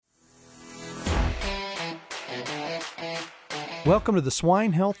Welcome to the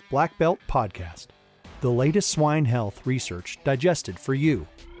Swine Health Black Belt Podcast, the latest swine health research digested for you.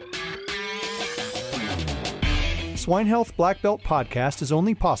 Swine Health Black Belt Podcast is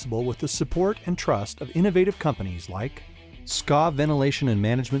only possible with the support and trust of innovative companies like SCA Ventilation and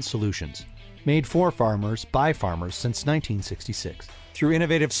Management Solutions, made for farmers by farmers since 1966. Through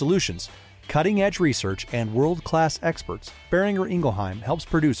innovative solutions, cutting-edge research, and world-class experts, Boehringer Ingelheim helps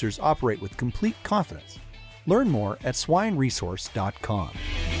producers operate with complete confidence. Learn more at swineresource.com.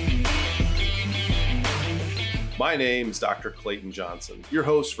 My name is Dr. Clayton Johnson, your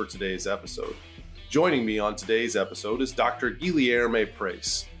host for today's episode. Joining me on today's episode is Dr. Guilherme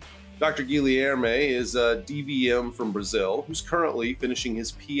Preis. Dr. Guilherme is a DVM from Brazil who's currently finishing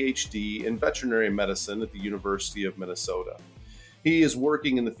his PhD in veterinary medicine at the University of Minnesota. He is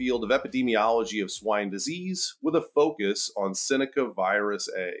working in the field of epidemiology of swine disease with a focus on Senecavirus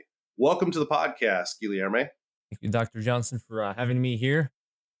A. Welcome to the podcast, Guilherme. Thank you, Dr. Johnson, for having me here.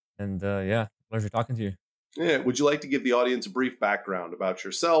 And pleasure talking to you. Yeah, would you like to give the audience a brief background about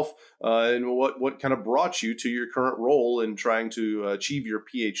yourself and what kind of brought you to your current role in trying to achieve your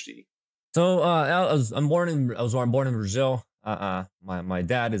PhD? So I was born in Brazil. My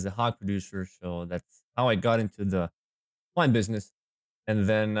dad is a hog producer, so that's how I got into the swine business. And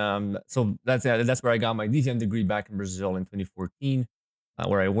then so that's where I got my DVM degree back in Brazil in 2014,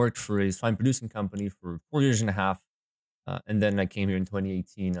 where I worked for a swine producing company for 4 years and a half. And then I came here in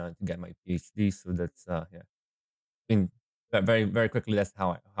 2018 to get my PhD. So that's been very, very quickly. That's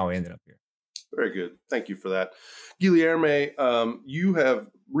how I ended up here. Very good. Thank you for that. Guilherme, you have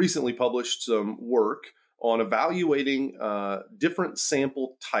recently published some work on evaluating different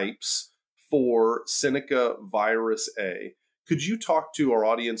sample types for Senecavirus A. Could you talk to our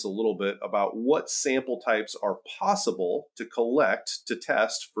audience a little bit about what sample types are possible to collect to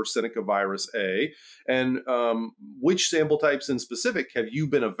test for Senecavirus A, and which sample types in specific have you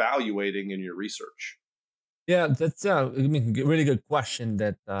been evaluating in your research? Yeah, that's a really good question.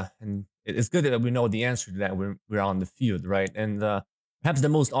 And it's good that we know the answer to that. We're on the field, right? And perhaps the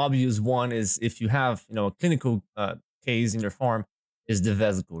most obvious one is if you have a clinical case in your farm is the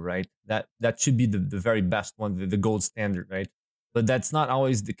vesicle, right? That should be the very best one, the gold standard, right? But that's not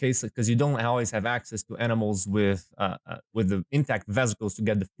always the case because you don't always have access to animals with the intact vesicles to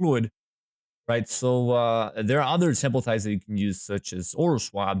get the fluid, right? So there are other sample types that you can use, such as oral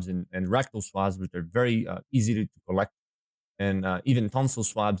swabs and rectal swabs, which are very easy to collect, and even tonsil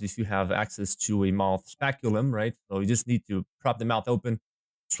swabs if you have access to a mouth speculum, right? So you just need to prop the mouth open,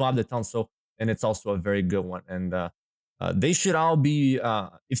 swab the tonsil, and it's also a very good one. And they should all be,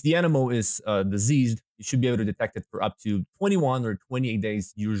 if the animal is diseased, you should be able to detect it for up to 21 or 28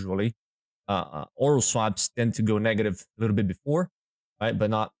 days usually. Oral swabs tend to go negative a little bit before, right?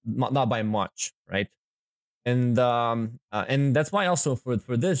 But not by much, right? And that's why also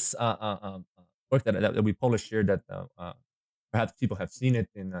for this work that we published here that perhaps people have seen it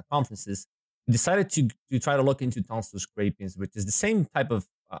in conferences, we decided to try to look into tonsil scrapings, which is the same type of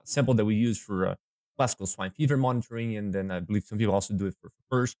sample that we use for classical swine fever monitoring, and then I believe some people also do it for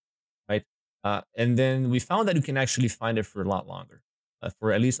PRRS, right? And then we found that you can actually find it for a lot longer,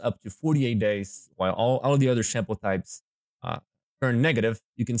 for at least up to 48 days, while all the other sample types turn negative.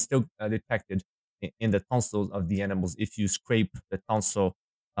 You can still detect it in the tonsils of the animals if you scrape the tonsil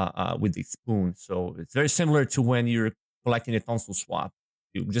with a spoon. So it's very similar to when you're collecting a tonsil swab.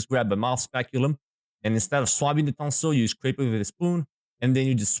 You just grab a mouth speculum, and instead of swabbing the tonsil, you scrape it with a spoon, and then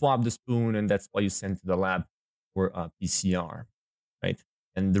you just swab the spoon, and that's why you send to the lab for PCR, right?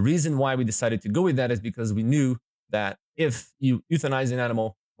 And the reason why we decided to go with that is because we knew that if you euthanize an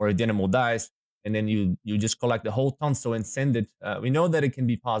animal or the animal dies, and then you just collect the whole tonsil and send it, we know that it can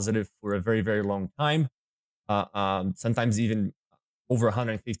be positive for a very, very long time, sometimes even over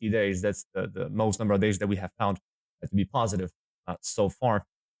 150 days. That's the most number of days that we have found to be positive so far.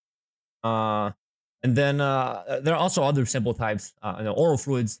 And then there are also other sample types. Oral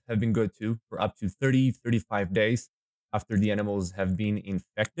fluids have been good too for up to 30, 35 days after the animals have been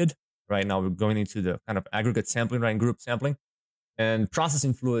infected. Right now, we're going into the kind of aggregate sampling, right, group sampling. And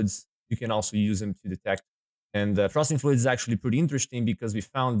processing fluids, you can also use them to detect. And processing fluids is actually pretty interesting because we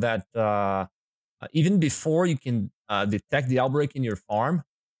found that even before you can detect the outbreak in your farm,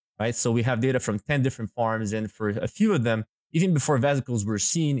 right? So we have data from 10 different farms, and for a few of them, even before vesicles were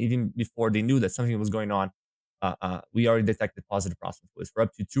seen, even before they knew that something was going on, we already detected positive processing fluids for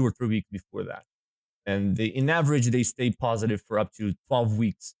up to 2 or 3 weeks before that. And in average, they stay positive for up to 12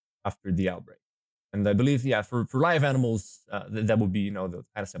 weeks after the outbreak. And I believe, for live animals, that would be, the kind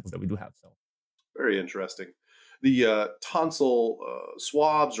of samples that we do have. So very interesting. The tonsil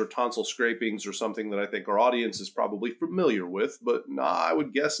swabs or tonsil scrapings are something that I think our audience is probably familiar with, but I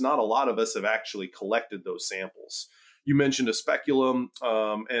would guess not a lot of us have actually collected those samples. You mentioned a speculum,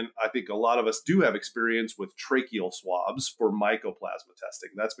 and I think a lot of us do have experience with tracheal swabs for mycoplasma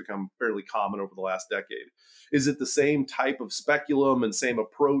testing. That's become fairly common over the last decade. Is it the same type of speculum and same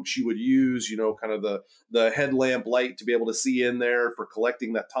approach you would use, kind of the headlamp light to be able to see in there for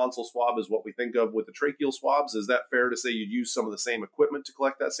collecting that tonsil swab is what we think of with the tracheal swabs? Is that fair to say you'd use some of the same equipment to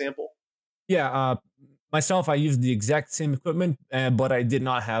collect that sample? Yeah, myself, I used the exact same equipment, but I did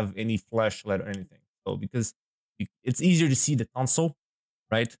not have any flashlight or anything. So because it's easier to see the tonsil,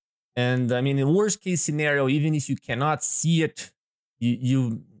 right? And I mean, in worst case scenario, even if you cannot see it,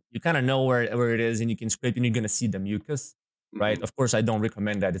 you kind of know where it is, and you can scrape and you're going to see the mucus, right? Mm-hmm. Of course, I don't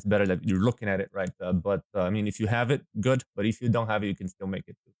recommend that. It's better that you're looking at it, right? But I mean, if you have it, good. But if you don't have it, you can still make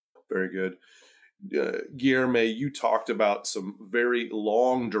it too. Very good. Guilherme, you talked about some very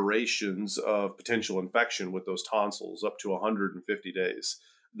long durations of potential infection with those tonsils, up to 150 days.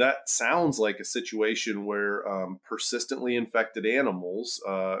 That sounds like a situation where persistently infected animals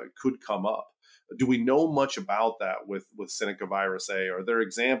could come up. Do we know much about that with Senecavirus A? Are there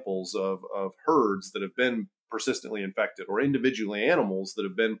examples of herds that have been persistently infected, or individually animals that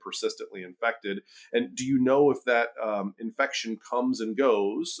have been persistently infected? And do you know if that infection comes and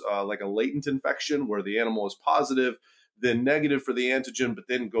goes, like a latent infection where the animal is positive, then negative for the antigen, but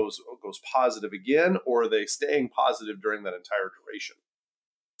then goes positive again, or are they staying positive during that entire duration?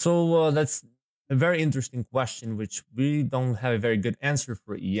 So that's a very interesting question, which we don't have a very good answer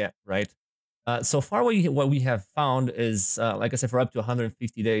for it yet, right? So far, what we have found is, like I said, for up to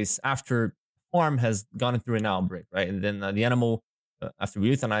 150 days after farm has gone through an outbreak, right? And then the animal, after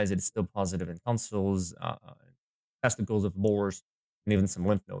we euthanize it, it's still positive in tonsils, testicles of boars, and even some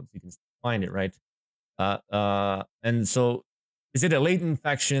lymph nodes. You can find it, right? And so, is it a latent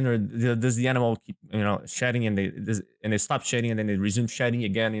infection, or does the animal keep, shedding, and they stop shedding and then they resume shedding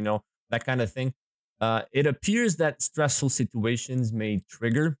again, that kind of thing? It appears that stressful situations may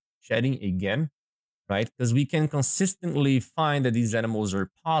trigger shedding again, right? Because we can consistently find that these animals are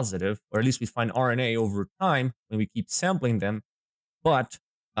positive, or at least we find RNA over time when we keep sampling them. But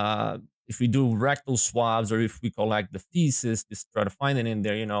if we do rectal swabs, or if we collect the feces, just try to find it in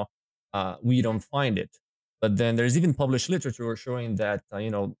there, we don't find it. But then there's even published literature showing that,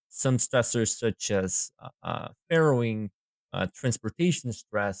 some stressors such as farrowing, transportation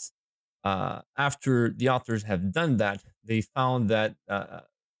stress, after the authors have done that, they found that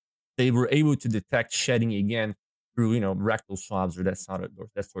they were able to detect shedding again through, rectal swabs or that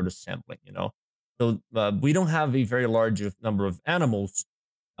sort of sampling, So we don't have a very large number of animals,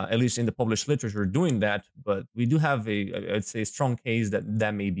 at least in the published literature, doing that, but we do have I'd say, a strong case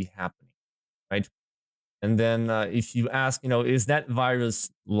that may be happening, right? And then if you ask, is that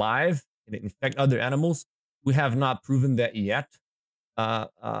virus live? Can it infect other animals? We have not proven that yet.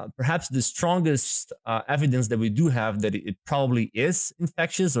 Perhaps the strongest evidence that we do have that it probably is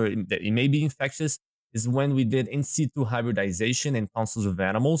infectious, or that it may be infectious, is when we did in situ hybridization in tonsils of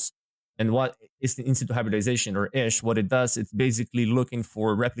animals. And what is the in situ hybridization, or ISH? What it does, it's basically looking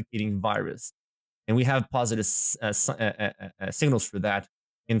for replicating virus. And we have positive signals for that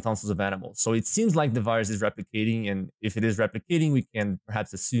in tonsils of animals. So it seems like the virus is replicating, and if it is replicating, we can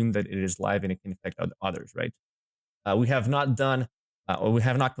perhaps assume that it is live and it can infect others, right? We have not done, or we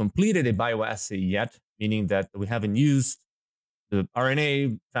have not completed a bioassay yet, meaning that we haven't used the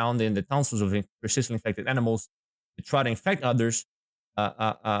RNA found in the tonsils of persistently infected animals to try to infect others.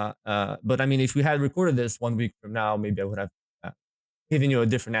 But I mean, if we had recorded this 1 week from now, maybe I would have given you a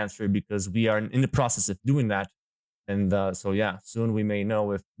different answer, because we are in the process of doing that. And so, yeah, soon we may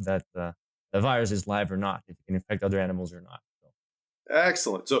know if the virus is live or not, if it can infect other animals or not.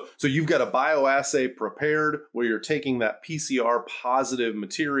 Excellent. So you've got a bioassay prepared where you're taking that PCR positive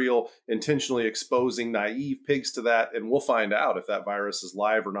material, intentionally exposing naive pigs to that, and we'll find out if that virus is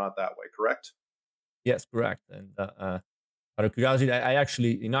live or not that way, correct? Yes, correct. And out of curiosity, I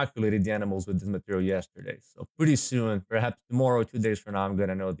actually inoculated the animals with this material yesterday. So pretty soon, perhaps tomorrow, 2 days from now, I'm going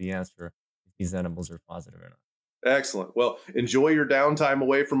to know the answer if these animals are positive or not. Excellent. Well, enjoy your downtime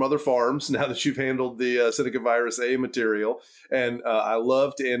away from other farms now that you've handled the Senecavirus A material. And I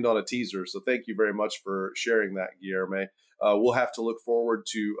love to end on a teaser. So thank you very much for sharing that, Guilherme. We'll have to look forward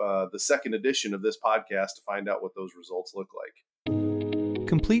to the second edition of this podcast to find out what those results look like.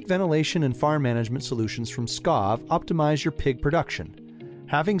 Complete ventilation and farm management solutions from SCOV optimize your pig production.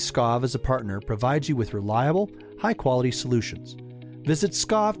 Having SCOV as a partner provides you with reliable, high-quality solutions. Visit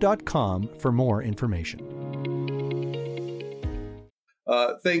scov.com for more information.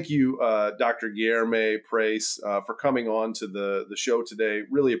 Thank you, Dr. Guilherme Preis, for coming on to the show today.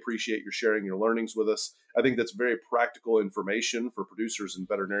 Really appreciate your sharing your learnings with us. I think that's very practical information for producers and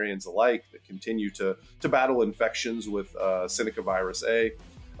veterinarians alike that continue to battle infections with Senecavirus A.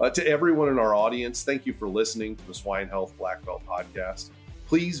 To everyone in our audience, thank you for listening to the Swine Health Black Belt podcast.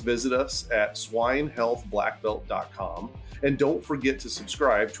 Please visit us at swinehealthblackbelt.com. And don't forget to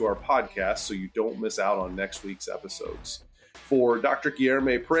subscribe to our podcast so you don't miss out on next week's episodes. For Dr.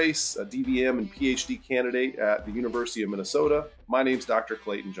 Guilherme Preis, a DVM and PhD candidate at the University of Minnesota, my name's Dr.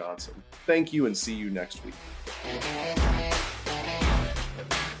 Clayton Johnson. Thank you and see you next week.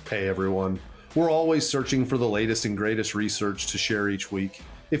 Hey everyone. We're always searching for the latest and greatest research to share each week.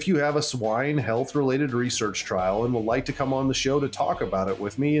 If you have a swine health-related research trial and would like to come on the show to talk about it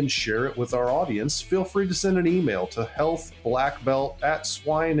with me and share it with our audience, feel free to send an email to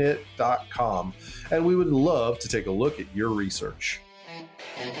healthblackbelt@swineit.com, and we would love to take a look at your research.